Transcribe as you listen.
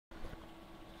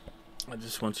I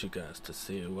just want you guys to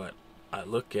see what I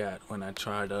look at when I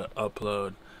try to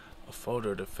upload a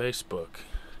photo to Facebook.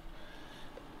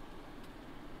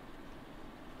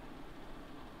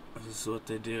 This is what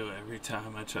they do every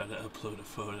time I try to upload a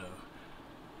photo.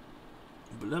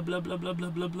 Blah blah blah blah blah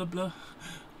blah blah blah.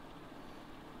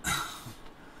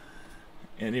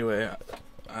 Anyway,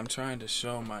 I'm trying to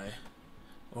show my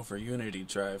over Unity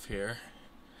drive here.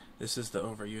 This is the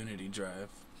over Unity drive,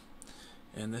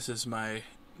 and this is my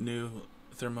new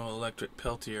thermoelectric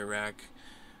Peltier rack.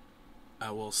 I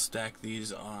will stack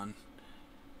these on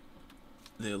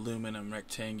the aluminum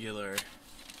rectangular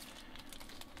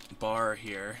bar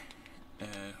here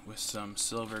with some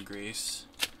silver grease,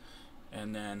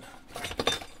 and then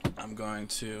I'm going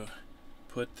to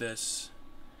put this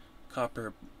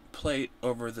copper plate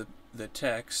over the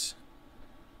text,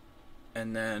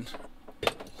 and then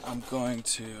I'm going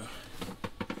to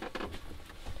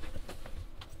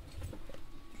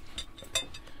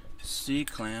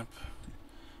C-clamp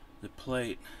the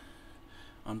plate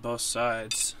on both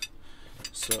sides,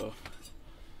 so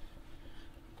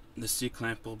the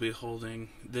C-clamp will be holding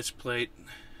this plate,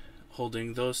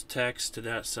 holding those texts to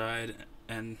that side,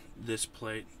 and this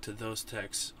plate to those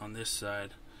texts on this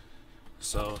side.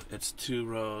 So it's 2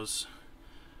 rows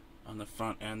on the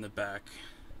front and the back,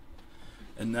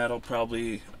 and that'll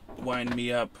probably wind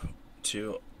me up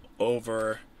to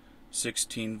over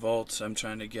 16 volts. I'm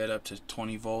trying to get up to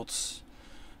 20 volts,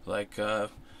 like a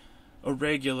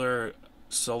regular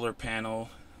solar panel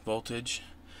voltage.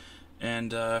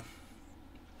 And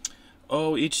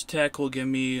each tech will give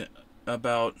me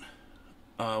about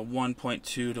 1.2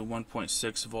 to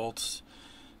 1.6 volts.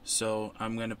 So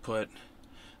I'm gonna put,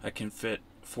 I can fit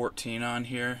 14 on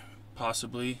here,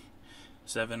 possibly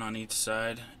 7 on each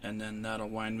side, and then that'll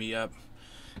wind me up,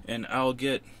 and I'll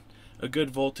get a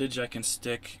good voltage I can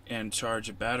stick and charge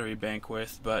a battery bank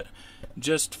with. But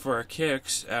just for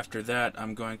kicks, after that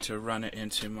I'm going to run it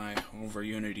into my over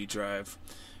Unity drive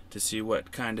to see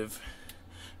what kind of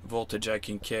voltage I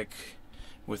can kick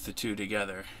with the two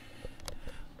together.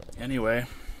 Anyway,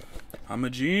 I'm a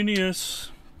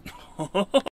genius.